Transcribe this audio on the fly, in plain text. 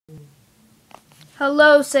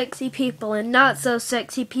Hello, sexy people and not so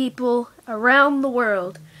sexy people around the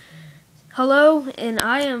world. Hello, and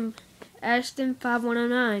I am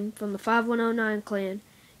Ashton5109 from the 5109 clan.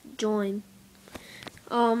 Join.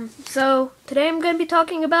 So today I'm going to be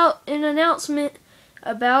talking about an announcement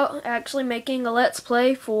about actually making a Let's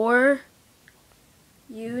Play for,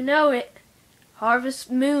 you know it,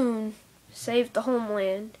 Harvest Moon Save the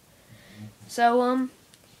Homeland. So,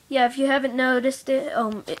 yeah, if you haven't noticed it,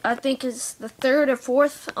 I think it's the third or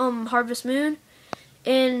fourth Harvest Moon,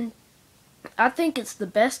 and I think it's the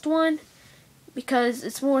best one because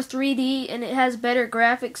it's more 3D and it has better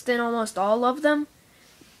graphics than almost all of them,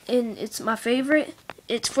 and it's my favorite.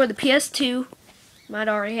 It's for the PS2. Might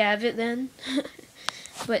already have it then,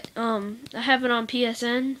 but I have it on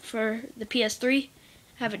PSN for the PS3.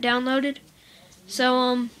 Have it downloaded.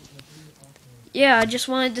 So yeah, I just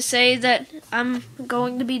wanted to say that I'm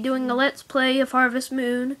going to be doing a Let's Play of Harvest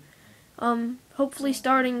Moon, hopefully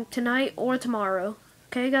starting tonight or tomorrow.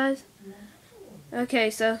 Okay, guys? Okay,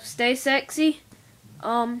 so stay sexy,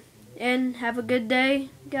 and have a good day,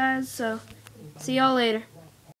 guys. So, see y'all later.